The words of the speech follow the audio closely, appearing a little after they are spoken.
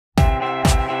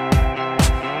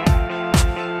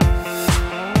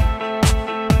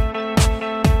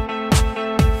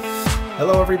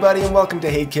everybody, and welcome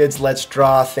to Hey Kids, Let's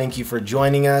Draw. Thank you for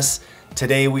joining us.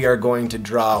 Today we are going to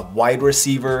draw wide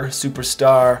receiver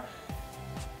superstar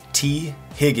T.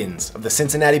 Higgins of the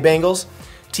Cincinnati Bengals.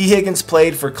 T. Higgins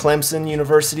played for Clemson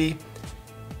University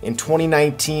in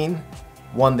 2019,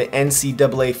 won the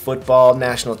NCAA Football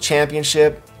National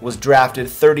Championship, was drafted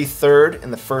 33rd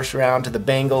in the first round to the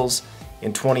Bengals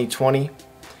in 2020.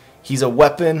 He's a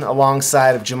weapon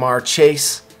alongside of Jamar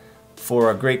Chase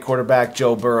for a great quarterback,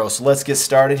 Joe Burrow. So let's get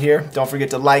started here. Don't forget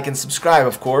to like and subscribe,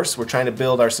 of course. We're trying to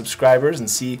build our subscribers and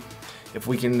see if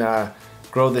we can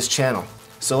grow this channel.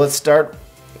 So let's start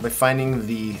by finding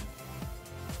the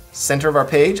center of our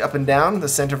page, up and down, the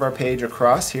center of our page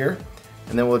across here.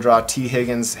 And then we'll draw T.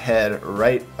 Higgins' head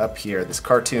right up here, this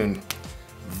cartoon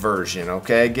version,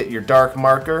 okay? Get your dark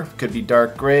marker. Could be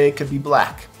dark gray, could be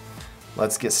black.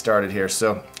 Let's get started here.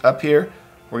 So up here,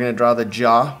 we're gonna draw the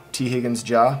jaw, T. Higgins'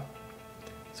 jaw.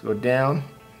 Let's go down,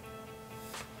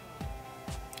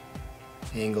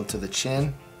 angle to the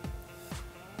chin,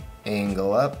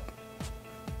 angle up,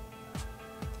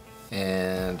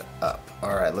 and up.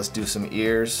 All right, let's do some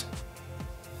ears.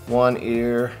 One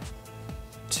ear,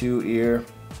 two ear,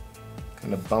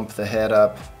 kind of bump the head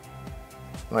up.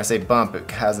 When I say bump, it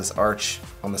has this arch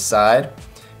on the side.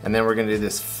 And then we're gonna do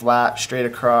this flat, straight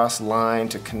across line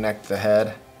to connect the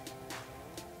head.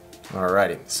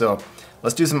 Alrighty, so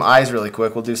let's do some eyes really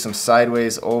quick. We'll do some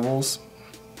sideways ovals.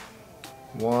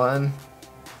 One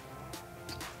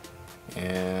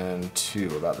and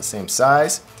two, about the same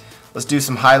size. Let's do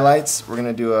some highlights. We're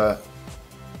gonna do a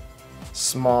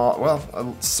small, well,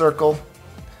 a circle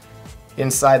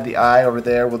inside the eye over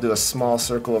there. We'll do a small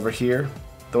circle over here.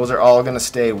 Those are all gonna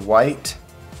stay white.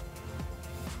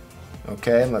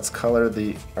 Okay, and let's color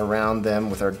the around them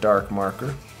with our dark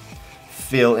marker.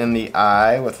 Fill in the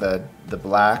eye with the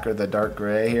black or the dark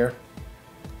gray here.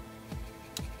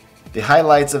 The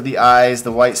highlights of the eyes,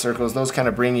 the white circles, those kind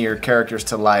of bring your characters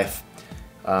to life.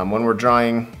 When we're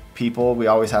drawing people, we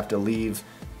always have to leave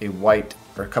a white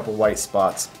or a couple white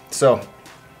spots. So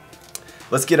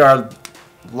let's get our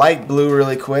light blue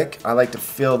really quick. I like to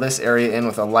fill this area in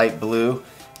with a light blue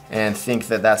and think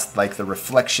that that's like the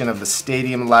reflection of the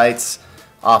stadium lights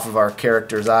off of our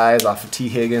character's eyes, off of T.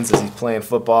 Higgins as he's playing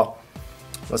football.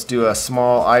 Let's do a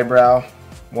small eyebrow.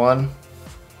 One,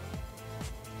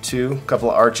 two, couple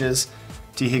of arches.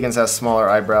 T. Higgins has smaller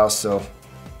eyebrows, so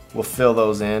we'll fill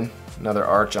those in. Another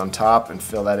arch on top and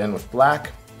fill that in with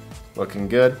black. Looking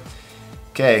good.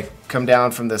 Okay, come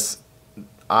down from this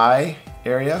eye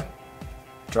area,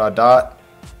 draw a dot.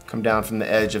 Come down from the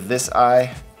edge of this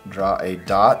eye, draw a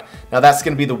dot. Now that's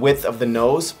going to be the width of the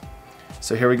nose.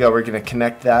 So here we go, we're going to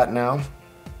connect that now.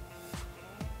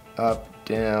 Up,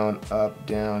 down,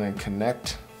 and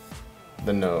connect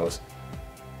the nose.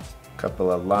 Couple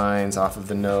of lines off of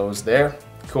the nose there.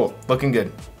 Cool, looking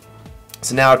good.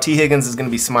 So now T. Higgins is going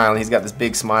to be smiling. He's got this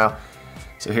big smile.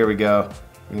 So here we go.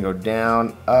 We're going to go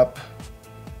down, up,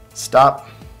 stop,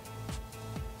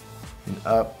 and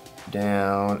up,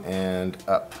 down, and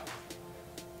up.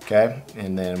 Okay,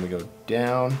 and then we go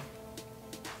down,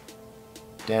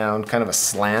 down, kind of a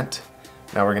slant.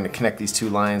 Now we're going to connect these two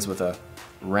lines with a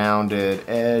rounded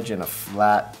edge and a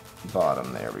flat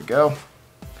bottom. There we go.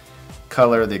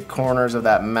 Color the corners of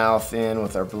that mouth in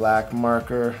with our black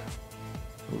marker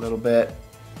a little bit.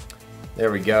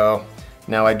 There we go.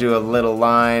 Now I do a little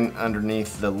line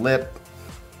underneath the lip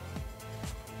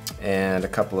and a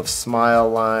couple of smile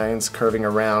lines curving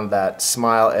around that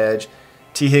smile edge.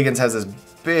 T. Higgins has this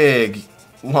big,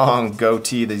 long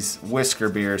goatee, these whisker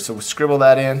beards, so we'll scribble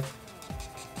that in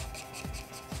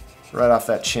right off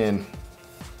that chin.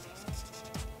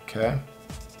 Okay.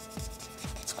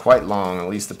 It's quite long, at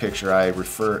least the picture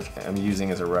I'm using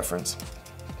as a reference.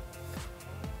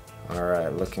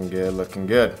 Alright, looking good, looking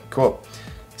good. Cool.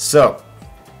 So,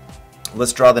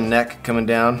 let's draw the neck coming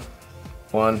down.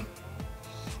 One,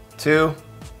 two,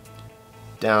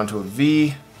 down to a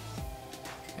V,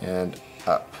 and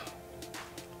up.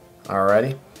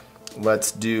 Alrighty,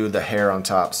 let's do the hair on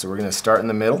top. So we're going to start in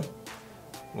the middle.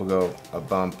 We'll go a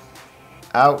bump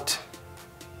out,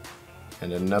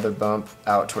 and another bump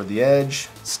out toward the edge.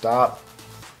 Stop.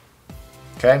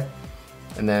 Okay,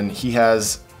 and then he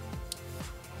has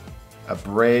a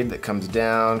braid that comes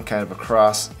down kind of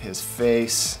across his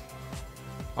face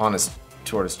on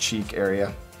toward his cheek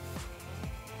area.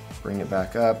 Bring it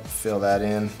back up, fill that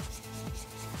in.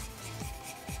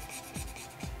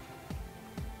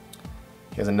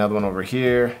 He has another one over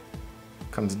here,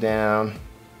 comes down,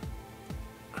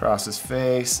 across his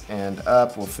face and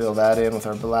up. We'll fill that in with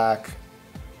our black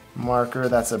marker.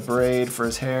 That's a braid for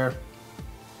his hair.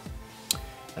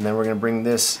 And then we're going to bring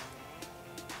this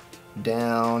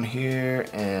down here,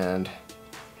 and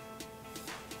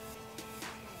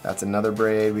that's another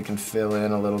braid we can fill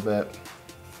in a little bit.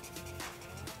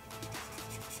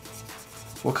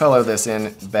 We'll color this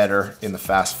in better in the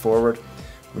fast forward.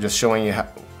 I'm just showing you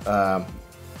how,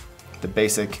 the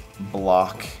basic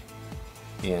block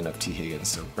in of T. Higgins.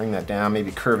 So bring that down,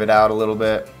 maybe curve it out a little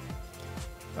bit.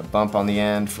 A bump on the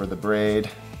end for the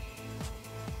braid.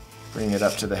 Bring it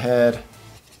up to the head.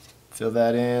 Fill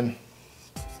that in.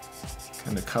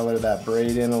 Kind of color that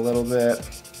braid in a little bit.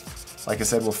 Like I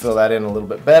said, we'll fill that in a little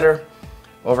bit better.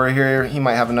 Over here, he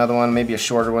might have another one, maybe a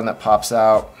shorter one that pops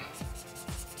out.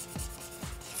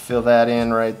 Fill that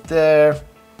in right there.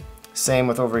 Same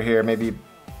with over here, maybe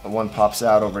one pops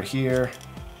out over here.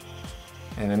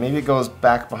 And then maybe it goes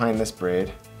back behind this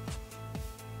braid.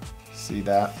 See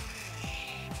that?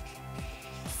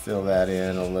 Fill that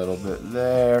in a little bit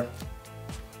there.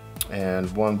 And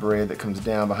one braid that comes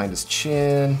down behind his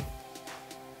chin.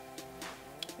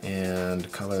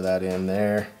 And color that in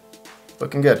there.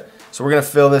 Looking good. So we're gonna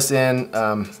fill this in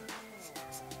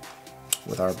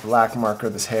with our black marker,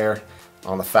 this hair,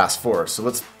 on the fast forward.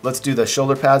 So let's do the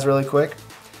shoulder pads really quick.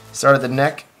 Start at the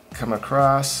neck, come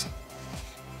across,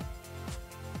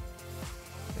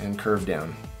 and curve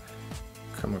down.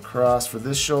 Come across for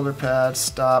this shoulder pad,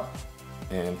 stop,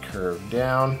 and curve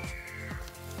down.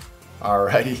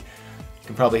 Alrighty, you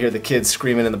can probably hear the kids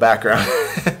screaming in the background.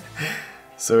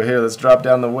 So here, let's drop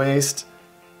down the waist,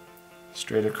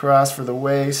 straight across for the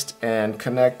waist, and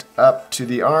connect up to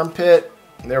the armpit.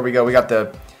 There we go, we got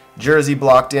the jersey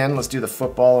blocked in. Let's do the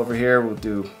football over here. We'll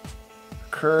do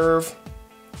a curve.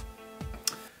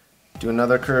 Do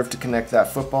another curve to connect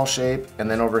that football shape. And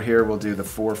then over here, we'll do the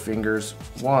 4 fingers.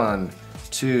 1,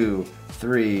 2,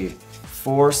 3,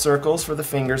 4 circles for the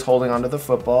fingers holding onto the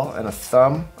football and a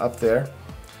thumb up there.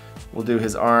 We'll do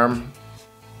his arm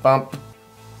bump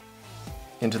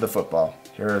into the football.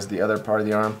 Here is the other part of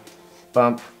the arm.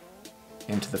 Bump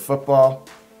into the football.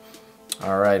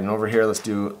 All right, and over here, let's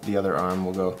do the other arm.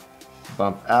 We'll go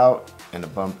bump out and a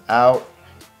bump out.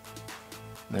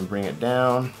 And then bring it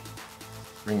down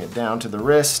to the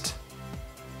wrist.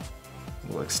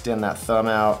 We'll extend that thumb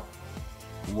out.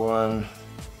 1,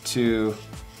 2,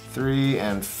 3,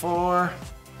 and 4.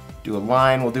 Do a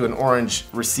line. We'll do an orange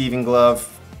receiving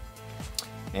glove.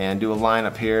 And do a line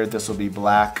up here. This will be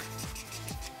black.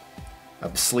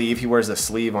 A sleeve. He wears a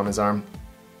sleeve on his arm.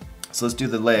 So let's do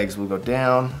the legs. We'll go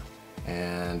down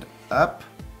and up,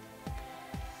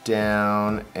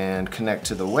 down, and connect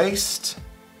to the waist.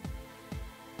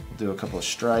 We'll do a couple of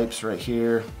stripes right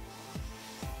here.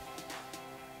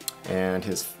 And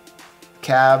his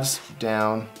calves,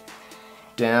 down,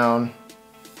 down,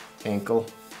 ankle,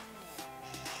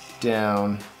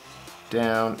 down,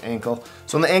 down, ankle.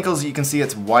 So on the ankles, you can see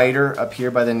it's wider up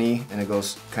here by the knee, and it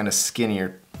goes kind of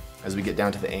skinnier as we get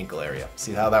down to the ankle area.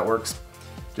 See how that works?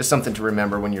 Just something to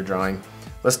remember when you're drawing.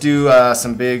 Let's do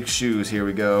some big shoes. Here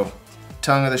we go.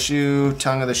 Tongue of the shoe,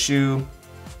 tongue of the shoe.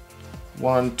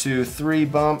 1, 2, 3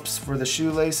 bumps for the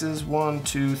shoelaces. 1,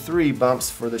 2, 3 bumps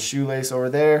for the shoelace over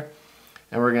there.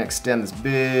 And we're gonna extend this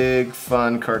big,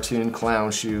 fun cartoon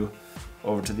clown shoe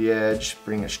over to the edge.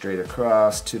 Bring it straight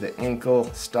across to the ankle.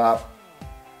 Stop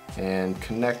and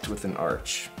connect with an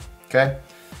arch. Okay?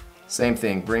 Same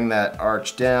thing. Bring that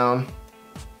arch down.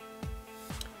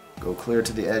 Go clear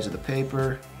to the edge of the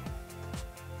paper.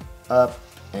 Up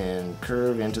and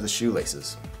curve into the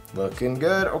shoelaces. Looking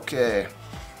good. Okay.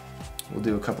 We'll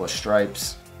do a couple of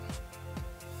stripes.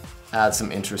 Add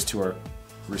some interest to our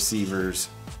receivers'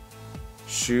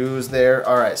 shoes there.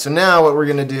 All right, so now what we're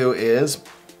gonna do is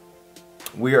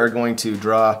we are going to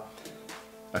draw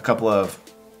a couple of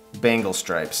Bengal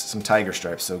stripes, some tiger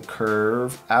stripes. So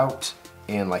curve out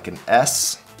in like an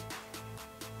S,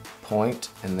 point,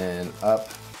 and then up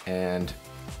and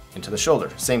into the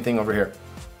shoulder. Same thing over here.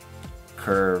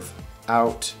 Curve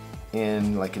out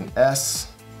in like an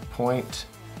S, point,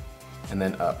 and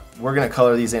then up. We're gonna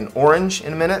color these in orange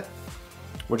in a minute.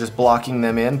 We're just blocking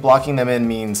them in. Blocking them in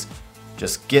means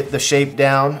just get the shape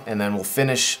down, and then we'll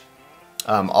finish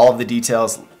all of the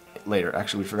details later.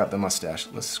 Actually, we forgot the mustache.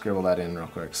 Let's scribble that in real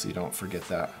quick so you don't forget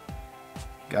that.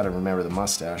 Gotta remember the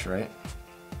mustache, right?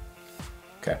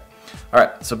 Okay. All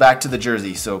right, so back to the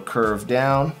jersey. So curve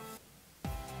down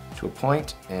to a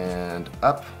point and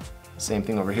up. Same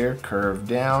thing over here. Curve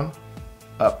down,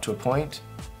 up to a point.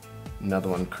 Another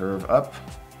one, curve up,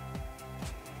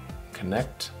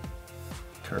 connect,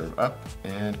 curve up,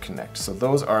 and connect. So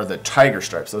those are the tiger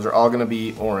stripes. Those are all gonna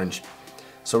be orange.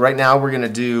 So right now we're gonna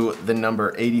do the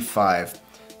number 85.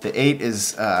 The 8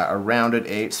 is a rounded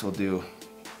 8, so we'll do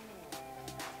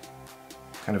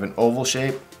kind of an oval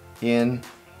shape, in,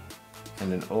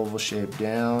 and an oval shape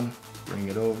down. Bring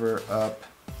it over, up,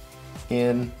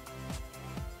 in,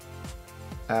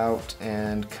 out,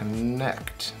 and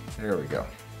connect. There we go.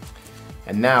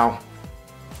 And now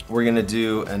we're gonna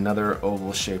do another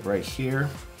oval shape right here.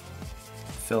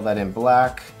 Fill that in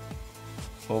black.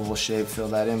 Oval shape, fill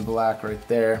that in black right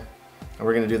there. And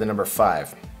we're gonna do the number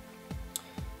 5.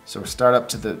 So we'll start up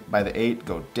to by the 8,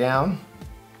 go down,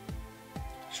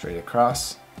 straight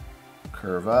across,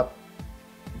 curve up,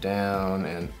 down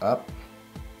and up,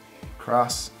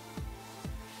 cross,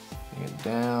 bring it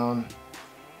down,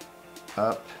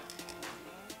 up,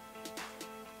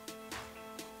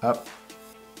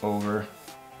 over,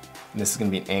 and this is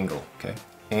going to be an angle, okay?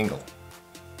 Angle,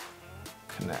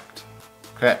 connect.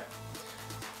 Okay,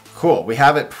 cool. We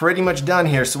have it pretty much done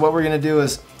here. So what we're going to do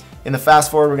is, in the fast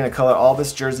forward, we're going to color all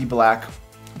this jersey black.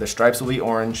 The stripes will be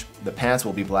orange. The pants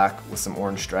will be black with some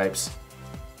orange stripes.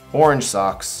 Orange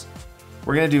socks.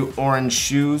 We're going to do orange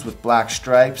shoes with black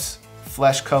stripes,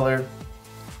 flesh color,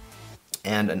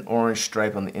 and an orange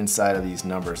stripe on the inside of these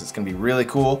numbers. It's going to be really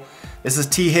cool. This is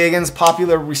T. Higgins,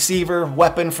 popular receiver,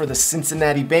 weapon for the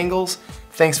Cincinnati Bengals.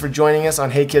 Thanks for joining us on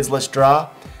Hey Kids, Let's Draw.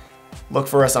 Look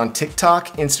for us on TikTok,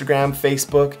 Instagram,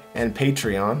 Facebook, and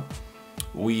Patreon.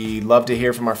 We love to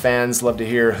hear from our fans, love to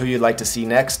hear who you'd like to see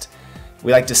next.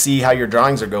 We like to see how your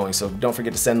drawings are going, so don't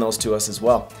forget to send those to us as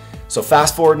well. So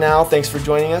fast forward now, thanks for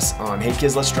joining us on Hey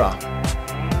Kids, Let's Draw.